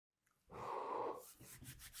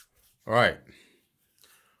All right.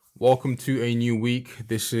 Welcome to a new week.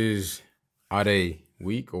 This is Ade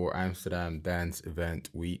week or Amsterdam Dance Event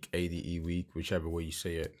week, ADE week, whichever way you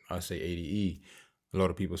say it. I say ADE. A lot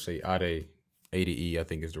of people say Ade. ADE, I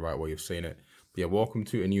think is the right way of saying it. But yeah, welcome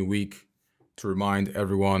to a new week. To remind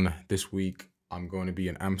everyone, this week I'm going to be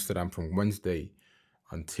in Amsterdam from Wednesday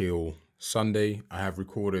until Sunday. I have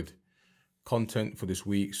recorded content for this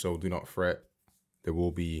week, so do not fret. There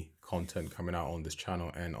will be content coming out on this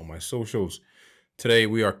channel and on my socials. Today,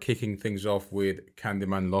 we are kicking things off with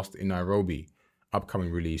Candyman Lost in Nairobi, upcoming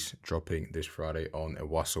release dropping this Friday on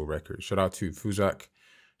Ewaso Records. Shout out to Fuzak.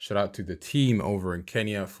 Shout out to the team over in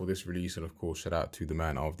Kenya for this release. And of course, shout out to the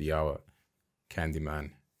man of the hour,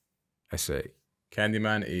 Candyman SA.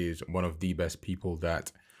 Candyman is one of the best people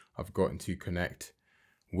that I've gotten to connect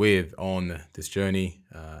with on this journey,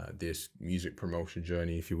 this music promotion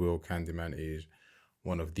journey, if you will. Candyman is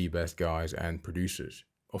one of the best guys and producers.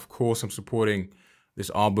 Of course, I'm supporting this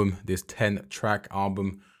album, this 10-track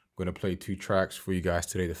album. I'm going to play 2 tracks for you guys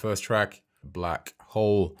today. The first track, Black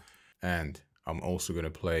Hole, and I'm also going to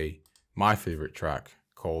play my favorite track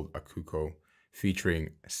called Akuko,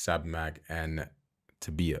 featuring Sabmag and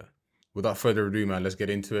Tabia. Without further ado, man, let's get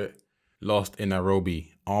into it. Lost in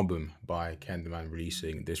Nairobi album by Candyman,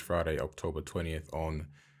 releasing this Friday, October 20th on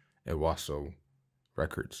Ewaso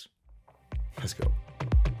Records. Let's go.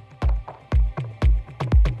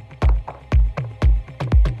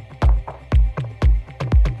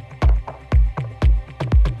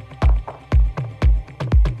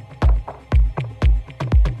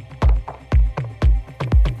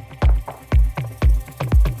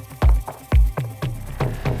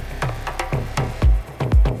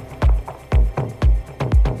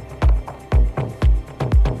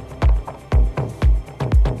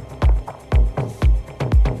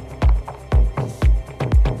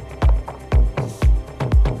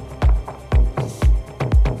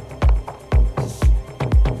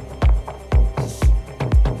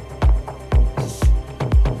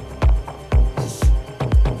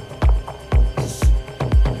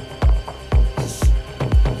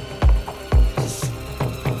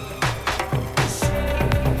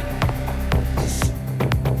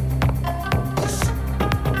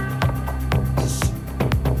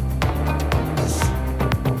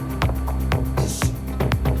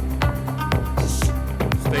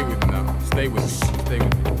 Stay with me. Stay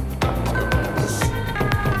with me. Let's go.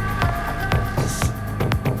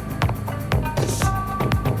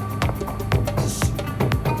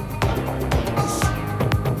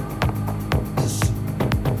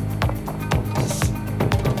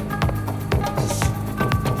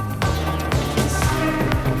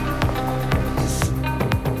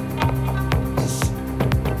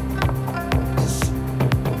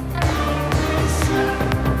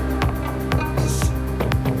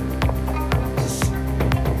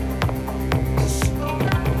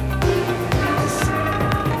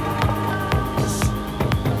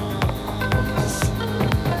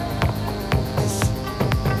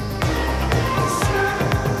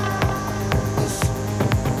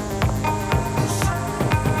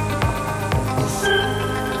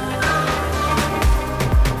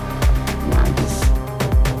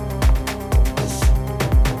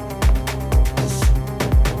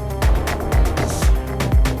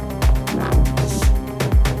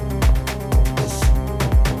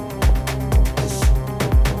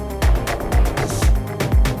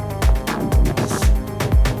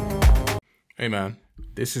 Hey man,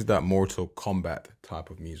 this is that Mortal Kombat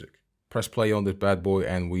type of music. Press play on this bad boy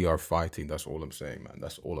and we are fighting. That's all I'm saying, man.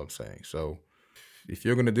 That's all I'm saying. So if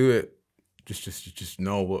you're gonna do it, just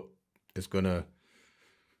know what is gonna,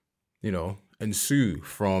 ensue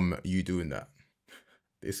from you doing that.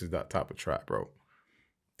 This is that type of track, bro.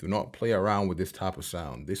 Do not play around with this type of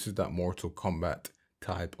sound. This is that Mortal Kombat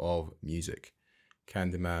type of music.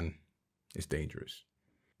 Candyman is dangerous.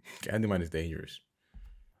 Candyman is dangerous.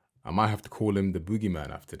 I might have to call him the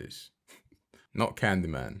Boogeyman after this. Not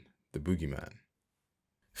Candyman, the Boogeyman.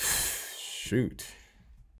 Shoot.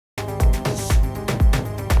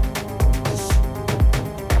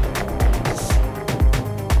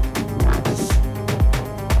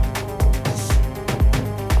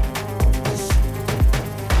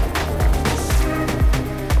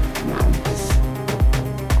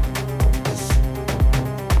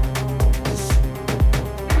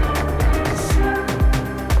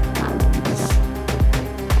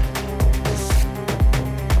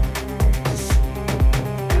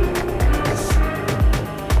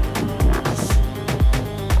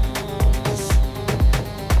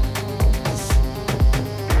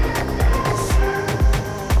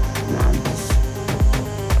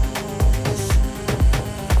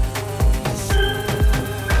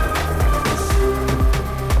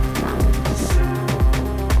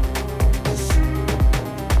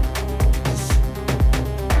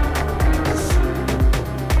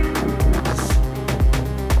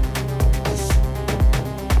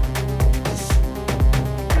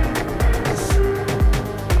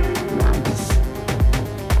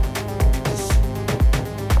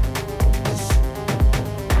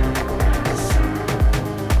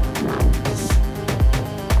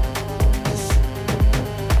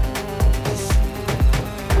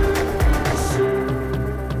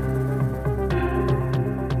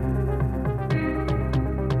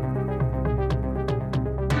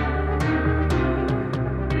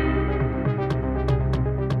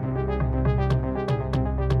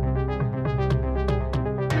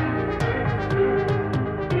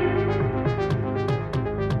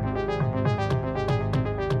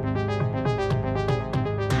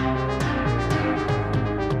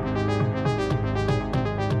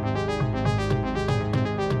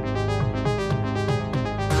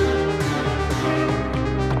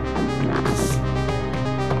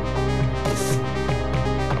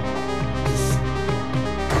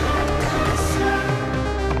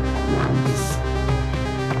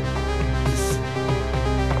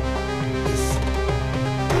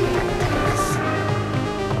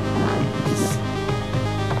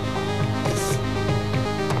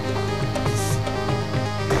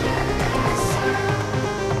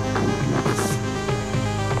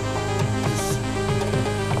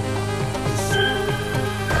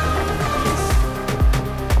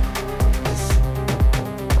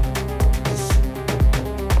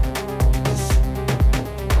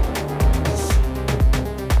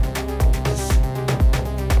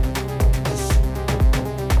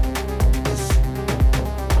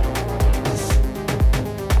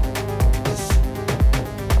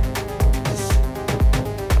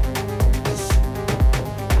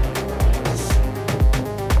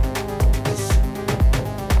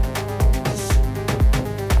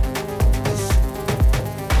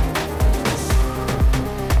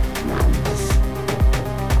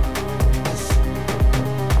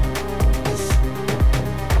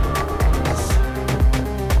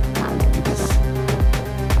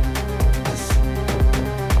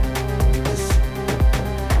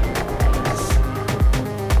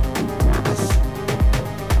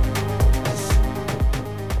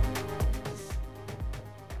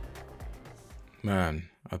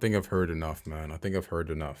 think I've heard enough, man. I think I've heard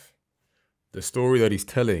enough. The story that he's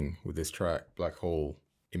telling with this track, Black Hole,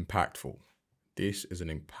 impactful. This is an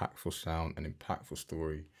impactful sound, an impactful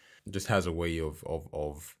story. It just has a way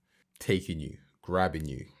of taking you, grabbing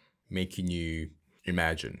you, making you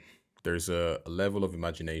imagine. There's a level of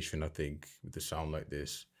imagination, I think, with a sound like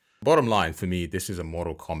this. Bottom line, for me, this is a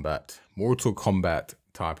Mortal Kombat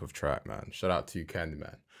type of track, man. Shout out to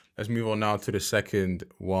Candyman. Let's move on now to the second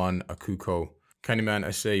one, Akuko.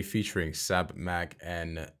 Candyman SA featuring Sab Mag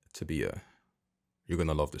and Tabia. You're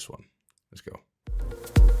gonna love this one. Let's go.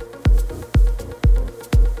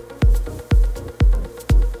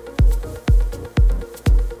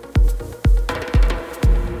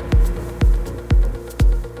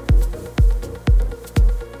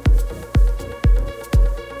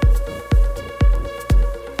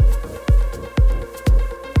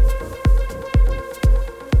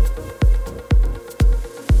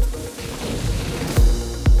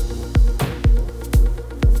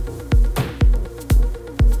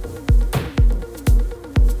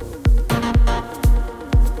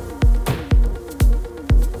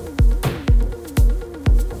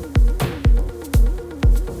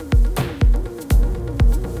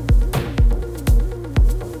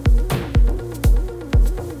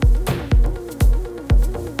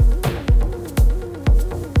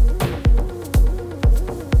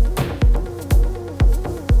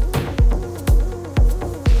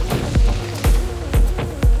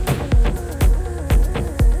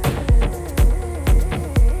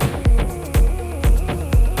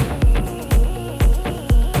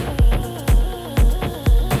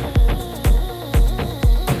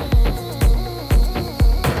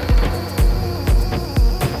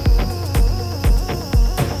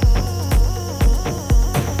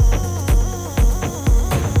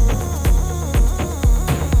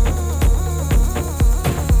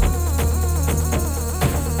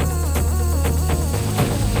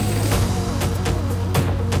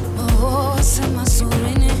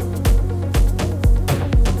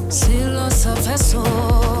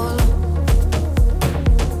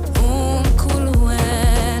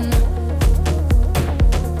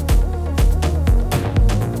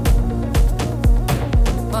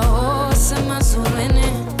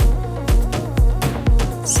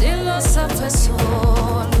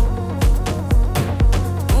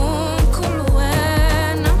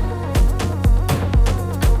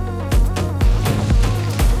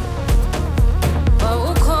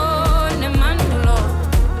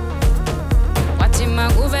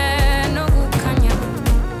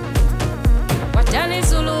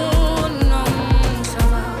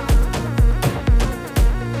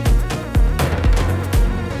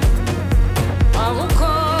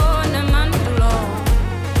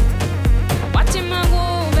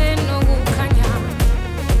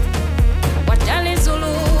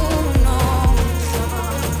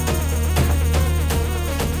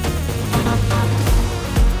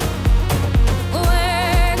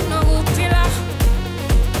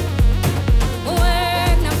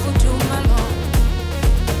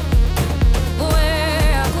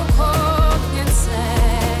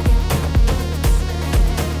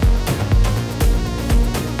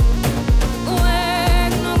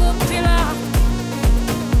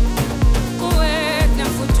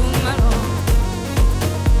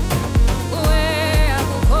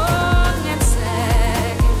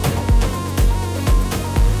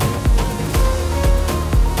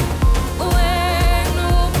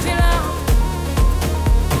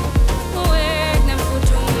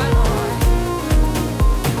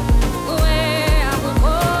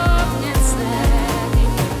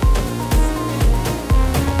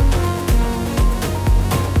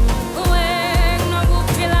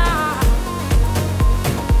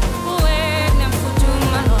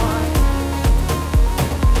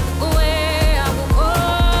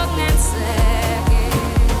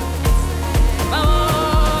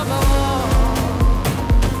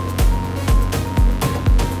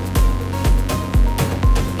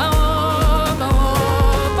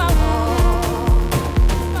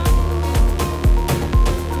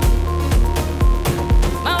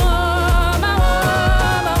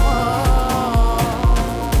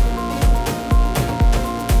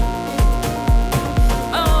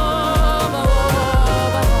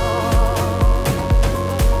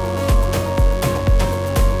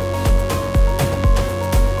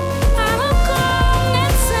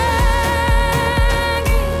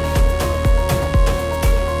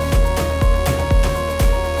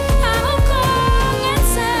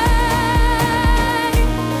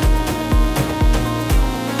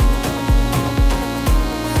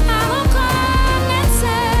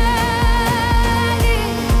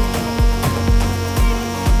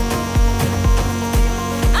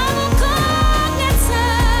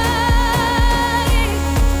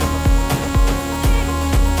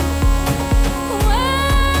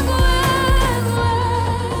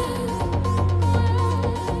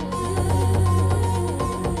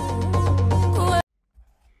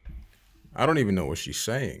 I don't even know what she's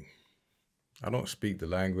saying. I don't speak the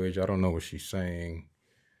language. I don't know what she's saying.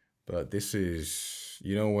 But this is,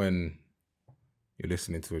 you know, when you're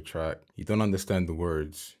listening to a track, you don't understand the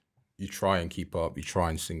words. You try and keep up. You try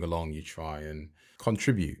and sing along. You try and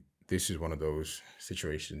contribute. This is one of those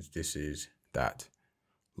situations. This is that.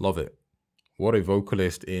 Love it. What a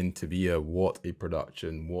vocalist in Tabia. What a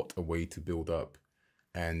production. What a way to build up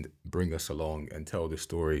and bring us along and tell the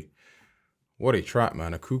story. What a track,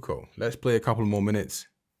 man. Akuko. Let's play a couple more minutes.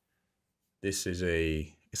 This is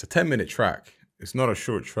it's a 10-minute track. It's not a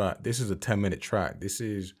short track. This is a 10-minute track. This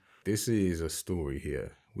is a story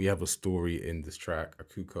here. We have a story in this track,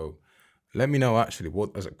 Akuko. Let me know, actually,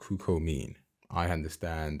 what does Akuko mean? I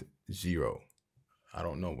understand zero. I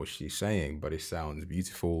don't know what she's saying, but it sounds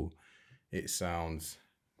beautiful. It sounds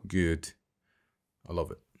good. I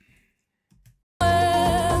love it.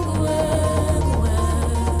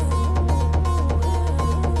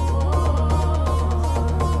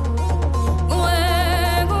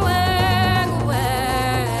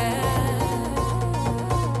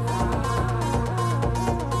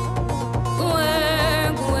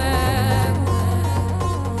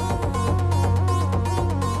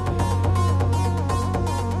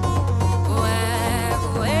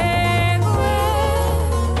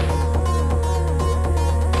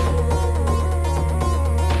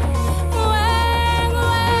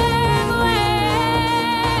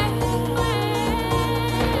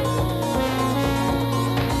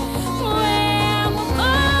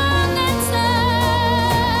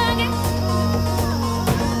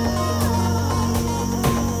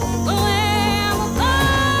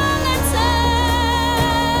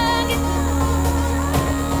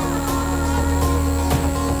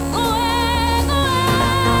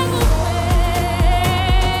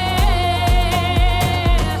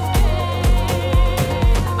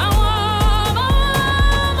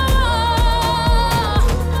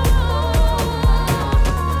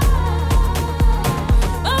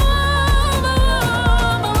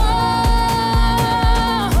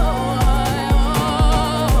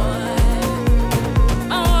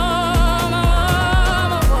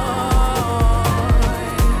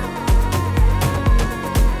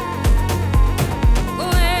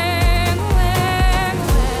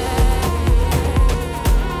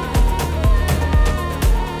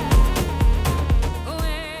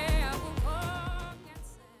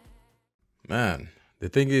 Man, the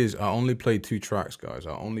thing is, I only played 2 tracks, guys.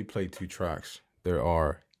 I only played 2 tracks. There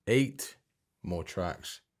are 8 more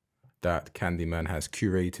tracks that Candyman has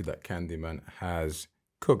curated, that Candyman has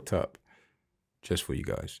cooked up just for you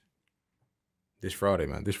guys. This Friday,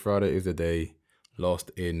 man. This Friday is the day.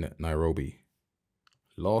 Lost in Nairobi.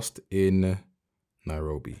 Lost in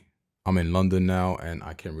Nairobi. I'm in London now and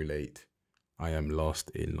I can relate. I am lost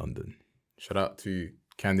in London. Shout out to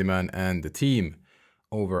Candyman and the team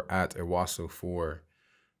over at Ewaso for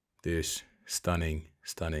this stunning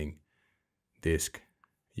disc.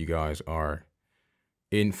 You guys are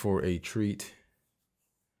in for a treat.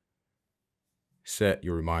 Set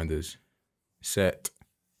your reminders. Set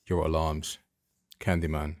your alarms.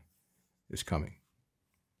 Candyman is coming.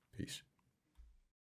 Peace.